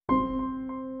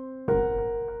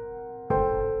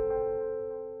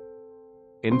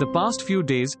In the past few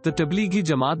days, the Tablighi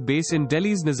Jamaat base in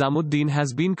Delhi's Nizamuddin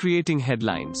has been creating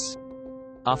headlines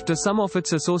after some of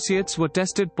its associates were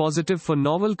tested positive for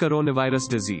novel coronavirus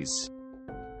disease.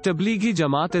 Tablighi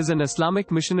Jamaat is an Islamic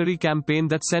missionary campaign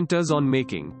that centers on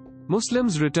making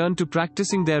Muslims return to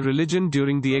practicing their religion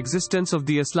during the existence of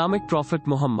the Islamic prophet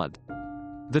Muhammad.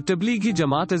 The Tablighi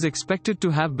Jamaat is expected to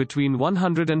have between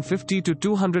 150 to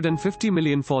 250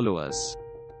 million followers,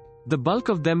 the bulk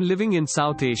of them living in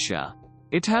South Asia.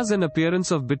 It has an appearance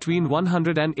of between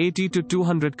 180 to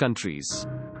 200 countries.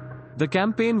 The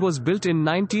campaign was built in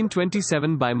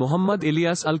 1927 by Muhammad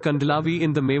Ilyas al-Kandhlawi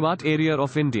in the Mewat area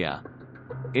of India.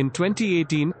 In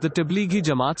 2018, the Tablighi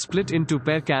Jamaat split into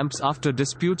pair camps after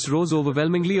disputes rose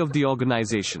overwhelmingly of the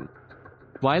organization.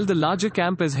 While the larger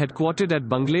camp is headquartered at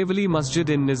Banglewali Masjid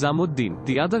in Nizamuddin,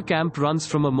 the other camp runs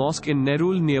from a mosque in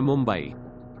Nerul near Mumbai.